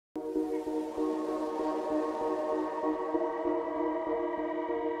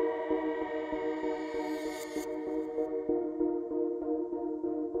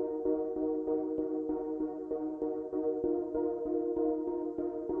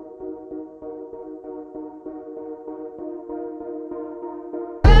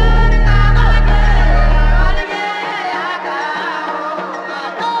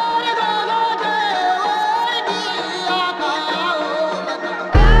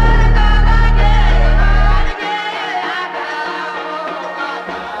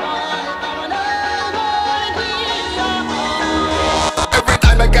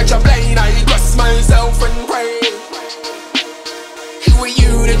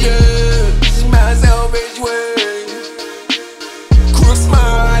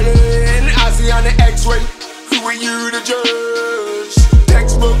the judge.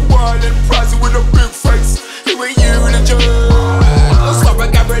 Textbook wall and prize with a big face. It was you the judge. Let's stop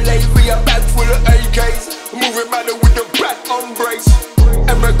a cabaret, we a bag full of AKs. Moving matter with the black embrace.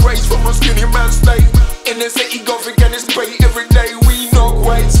 Emigrates from a skinny man state. In the city, go forget his pay. Every day we knock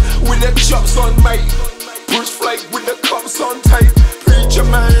weights with the chops on mate. Push flake with the cops on tape. Preacher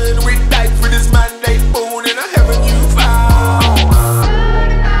man, we died for this mandate. Born in a heaven you found.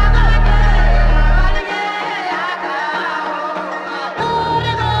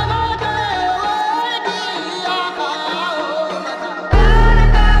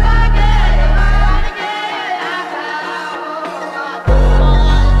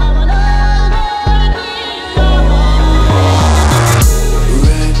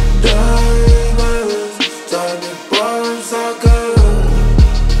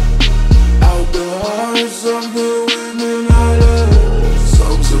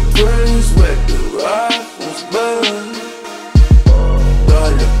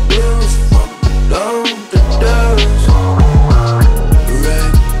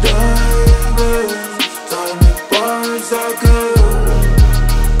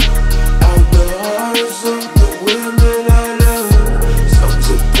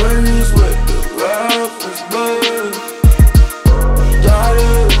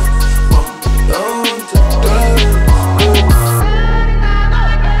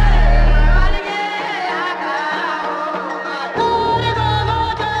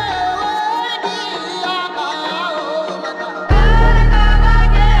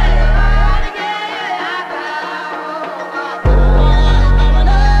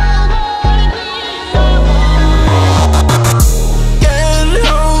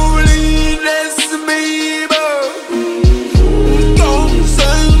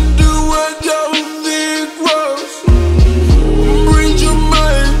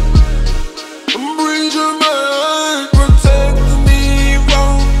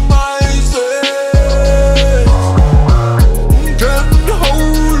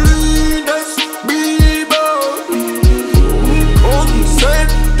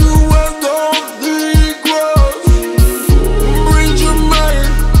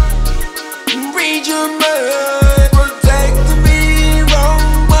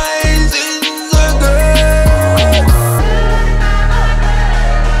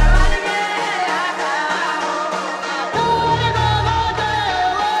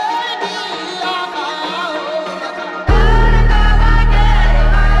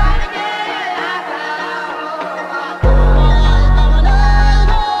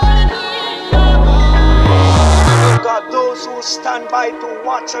 Stand by to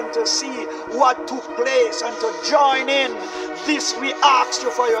watch and to see what took place and to join in this. We ask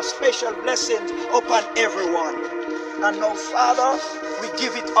you for your special blessings upon everyone. And now, Father, we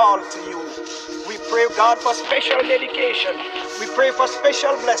give it all to you. We pray, God, for special dedication. We pray for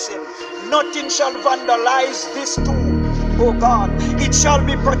special blessing. Nothing shall vandalize this tomb, oh God. It shall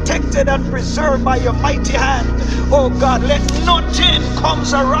be protected and preserved by your mighty hand, oh God. Let nothing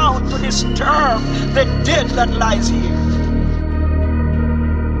comes around to disturb the dead that lies here.